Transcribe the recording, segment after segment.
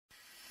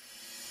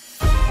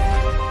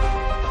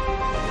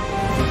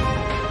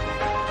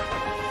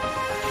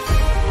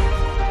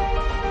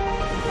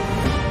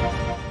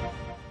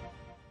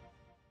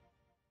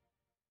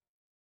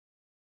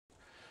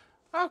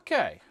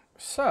Okay,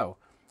 so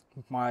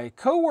my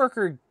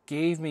coworker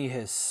gave me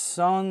his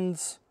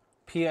son's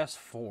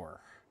PS4. It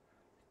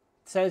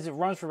says it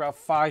runs for about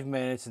 5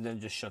 minutes and then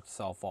just shuts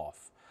itself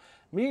off.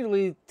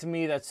 Immediately, to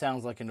me, that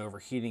sounds like an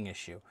overheating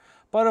issue.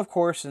 But of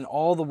course, in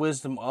all the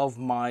wisdom of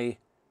my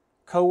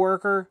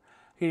coworker,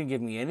 he didn't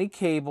give me any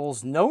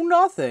cables, no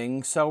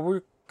nothing. So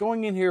we're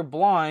going in here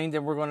blind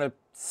and we're going to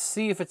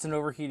see if it's an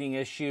overheating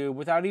issue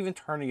without even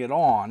turning it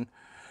on.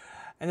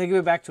 And then give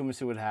it back to him and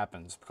see what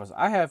happens. Because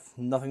I have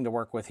nothing to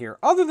work with here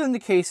other than the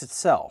case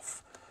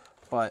itself.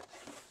 But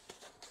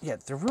yeah,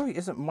 there really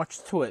isn't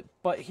much to it.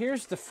 But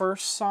here's the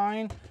first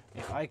sign.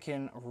 If I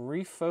can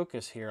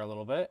refocus here a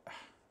little bit.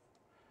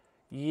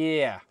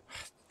 Yeah.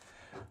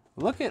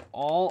 Look at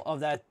all of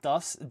that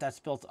dust that's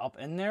built up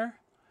in there.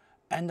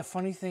 And the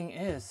funny thing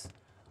is,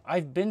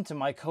 I've been to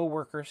my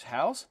coworker's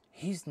house.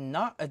 He's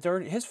not a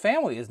dirty, his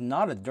family is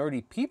not a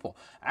dirty people.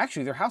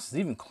 Actually, their house is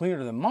even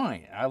cleaner than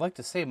mine. I like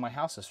to say my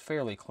house is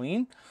fairly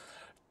clean.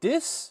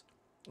 This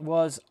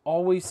was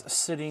always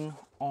sitting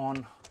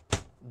on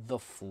the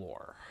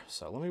floor.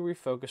 So let me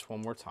refocus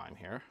one more time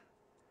here.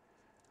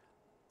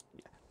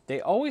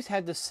 They always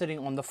had this sitting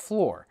on the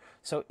floor.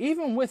 So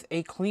even with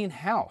a clean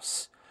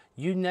house,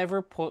 you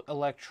never put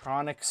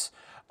electronics,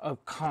 a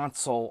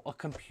console, a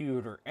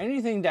computer,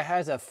 anything that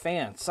has a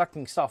fan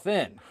sucking stuff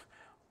in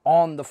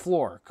on the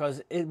floor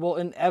because it will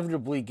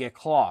inevitably get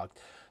clogged.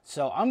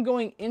 So I'm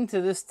going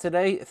into this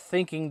today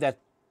thinking that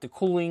the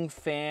cooling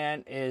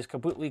fan is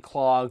completely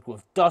clogged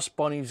with dust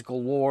bunnies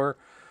galore.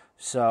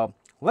 So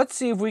let's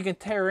see if we can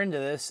tear into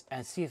this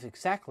and see if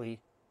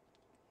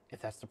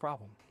that's the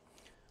problem.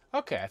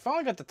 Okay, I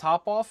finally got the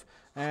top off,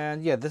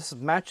 and yeah, this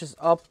matches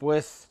up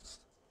with,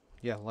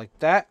 yeah, like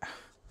that.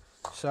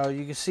 So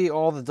you can see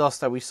all the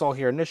dust that we saw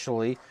here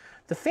initially.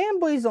 The fan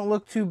blades don't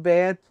look too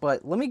bad,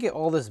 but let me get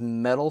all this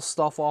metal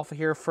stuff off of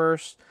here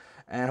first,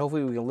 and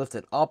hopefully we can lift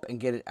it up and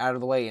get it out of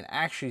the way and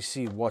actually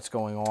see what's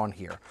going on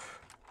here.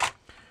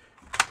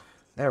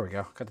 There we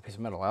go, got the piece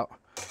of metal out.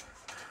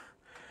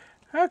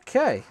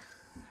 Okay,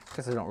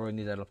 guess I don't really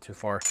need that up too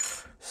far.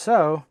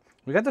 So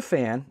we got the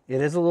fan. It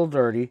is a little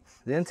dirty.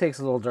 The intake's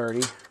a little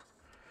dirty.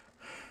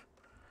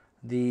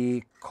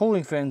 The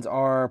cooling fins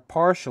are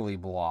partially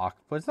blocked,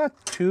 but it's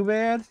not too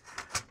bad.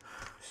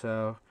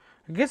 So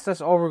I guess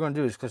that's all we're going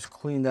to do is just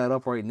clean that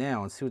up right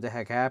now and see what the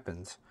heck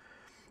happens.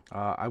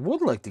 I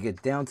would like to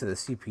get down to the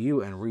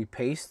CPU and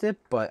repaste it,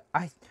 but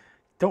I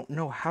don't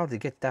know how to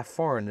get that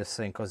far in this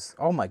thing because,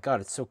 oh my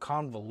god, it's so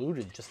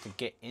convoluted just to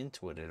get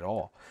into it at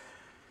all.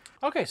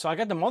 Okay, so I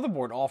got the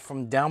motherboard off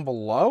from down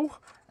below,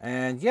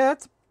 and yeah,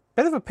 it's a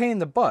bit of a pain in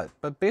the butt,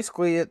 but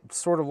basically it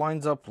sort of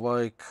lines up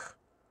like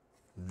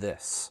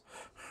this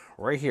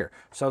right here.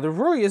 So there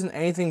really isn't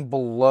anything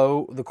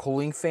below the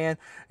cooling fan.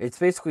 It's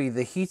basically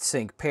the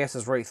heatsink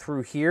passes right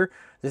through here.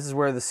 This is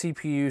where the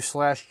CPU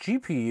slash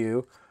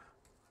GPU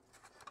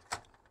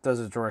does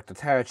a direct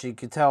attach. You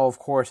can tell, of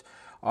course,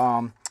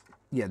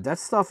 yeah, that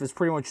stuff is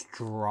pretty much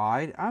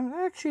dried.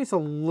 Actually, it's a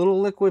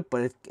little liquid,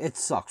 but it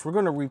sucks. We're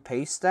going to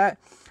repaste that,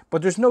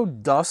 but there's no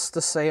dust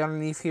to say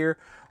underneath here.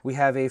 We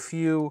have a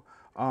few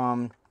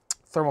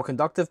thermal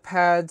conductive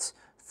pads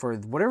for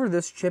whatever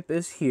this chip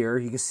is here.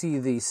 You can see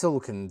the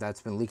silicon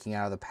that's been leaking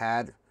out of the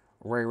pad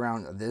right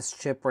around this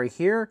chip right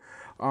here.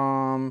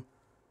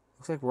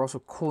 Looks like we're also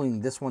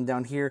cooling this one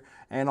down here,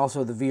 and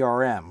also the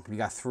VRM. We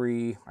got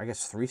three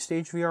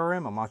stage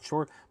VRM, I'm not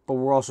sure, but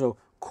we're also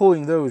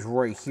cooling those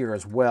right here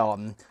as well.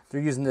 And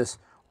they're using this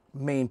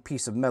main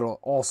piece of metal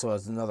also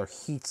as another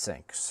heat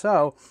sink.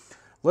 So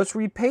let's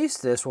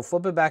repaste this. We'll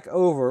flip it back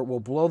over. We'll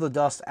blow the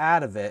dust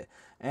out of it,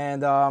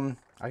 and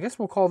I guess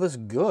we'll call this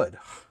good.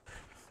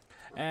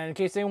 And in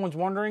case anyone's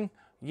wondering,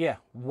 yeah,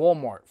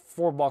 Walmart,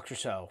 $4 or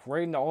so,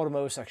 right in the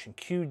automotive section,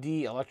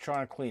 QD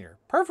electronic cleaner.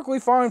 Perfectly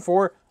fine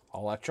for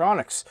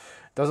electronics.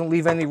 Doesn't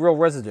leave any real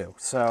residue,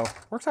 so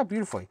works out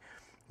beautifully.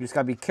 You just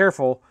gotta be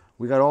careful.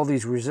 We got all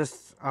these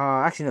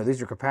actually no,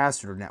 these are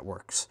capacitor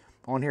networks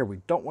on here.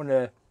 We don't want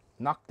to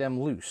knock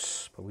them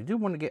loose, but we do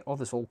want to get all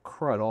this old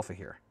crud off of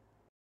here.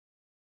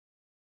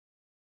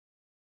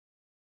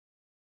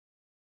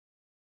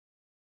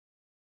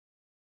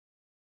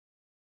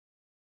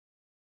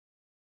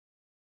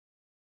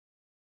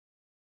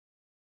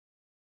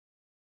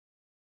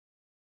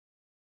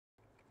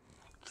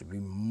 Should be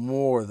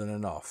more than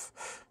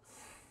enough.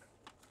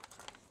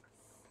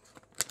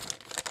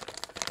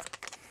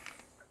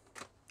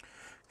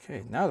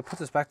 Okay, now to put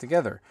this back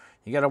together,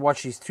 you got to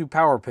watch these two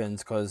power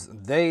pins because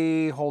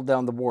they hold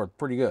down the board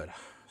pretty good.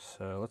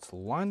 So let's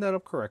line that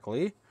up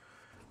correctly.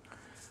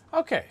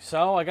 Okay,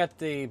 so I got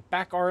the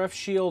back RF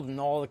shield and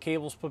all the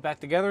cables put back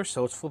together.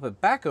 So let's flip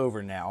it back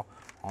over now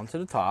onto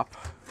the top.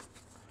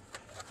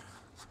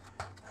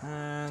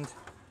 And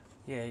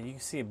yeah, you can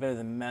see a bit of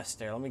the mess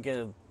there. Let me get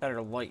a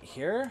better light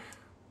here.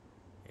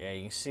 Yeah,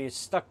 you can see it's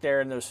stuck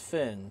there in those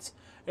fins.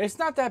 It's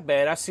not that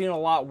bad. I've seen a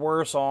lot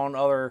worse on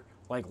other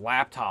like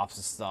laptops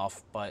and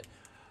stuff, but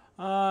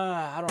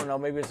I don't know.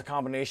 Maybe it's a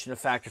combination of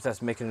factors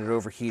that's making it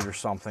overheat or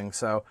something.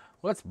 So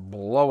let's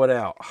blow it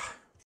out.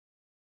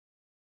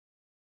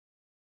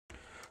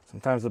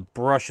 Sometimes the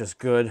brush is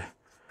good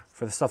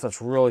for the stuff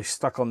that's really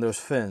stuck on those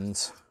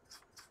fins.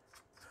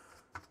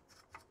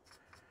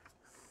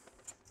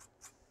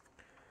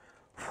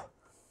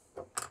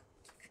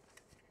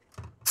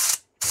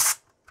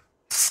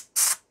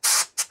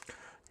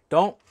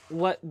 Don't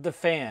let the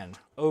fan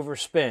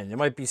overspin. You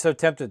might be so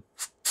tempted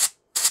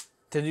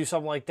to do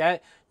something like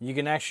that, you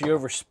can actually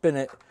overspin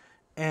it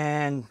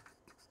and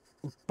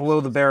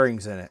blow the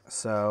bearings in it.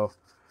 So,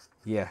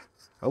 yeah.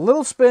 A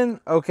little spin,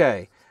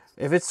 okay.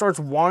 If it starts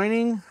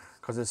whining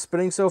because it's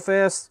spinning so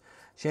fast,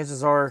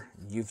 chances are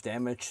you've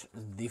damaged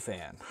the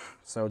fan.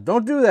 So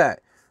don't do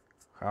that,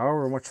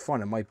 however much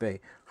fun it might be.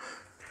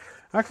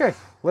 Okay,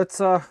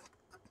 let's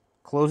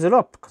close it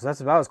up because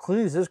that's about as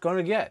clean as it's going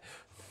to get.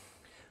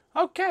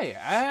 Okay,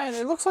 and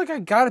it looks like I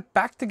got it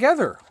back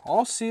together.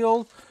 All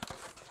sealed.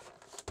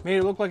 Made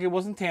it look like it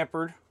wasn't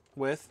tampered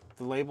with.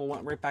 The label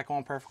went right back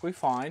on perfectly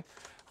fine.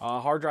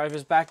 Hard drive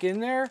is back in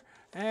there,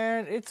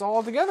 and it's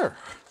all together.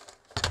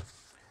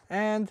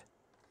 And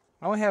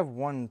I only have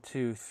 1,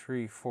 2,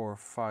 3, 4,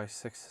 5,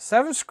 6,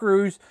 7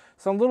 screws,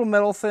 some little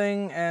metal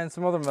thing, and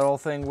some other metal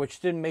thing, which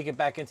didn't make it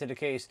back into the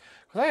case,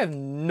 because I have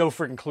no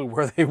freaking clue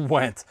where they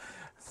went.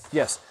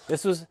 Yes,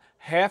 this was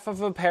half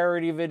of a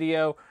parody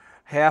video.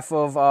 Half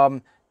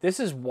of, this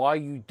is why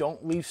you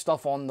don't leave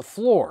stuff on the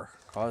floor.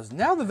 Because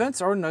now the vents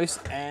are nice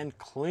and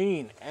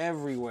clean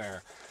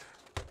everywhere.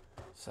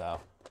 So,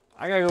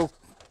 I gotta go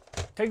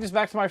take this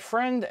back to my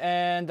friend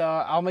and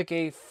I'll make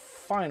a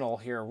final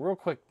here real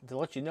quick to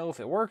let you know if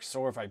it works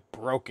or if I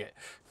broke it.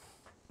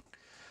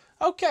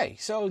 Okay,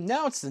 so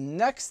now it's the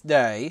next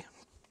day.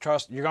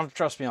 You're gonna have to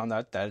trust me on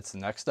that it's the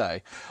next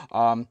day.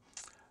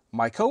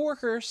 My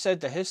coworker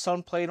said that his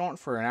son played on it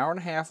for an hour and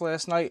a half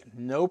last night.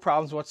 No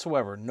problems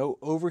whatsoever. No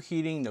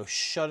overheating, no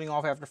shutting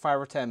off after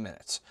 5 or 10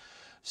 minutes.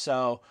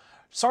 So,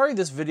 sorry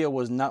this video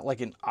was not like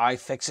an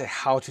iFixit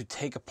how to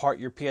take apart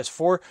your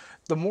PS4.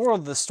 The moral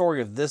of the story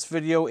of this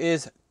video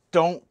is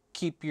don't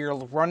keep your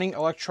running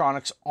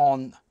electronics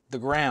on the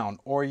ground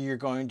or you're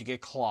going to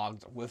get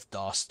clogged with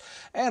dust.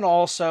 And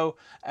also,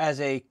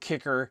 as a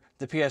kicker,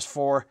 the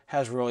PS4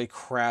 has really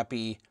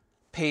crappy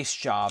paste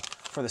job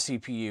for the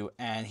CPU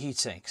and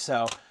heatsink.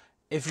 So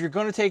if you're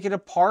going to take it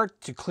apart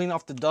to clean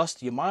off the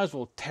dust, you might as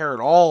well tear it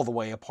all the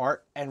way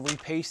apart and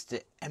repaste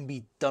it and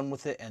be done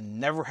with it and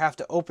never have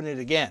to open it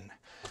again.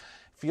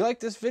 If you like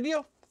this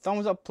video,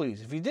 thumbs up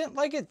please. If you didn't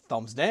like it,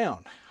 thumbs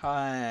down.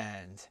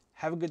 And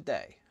have a good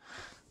day.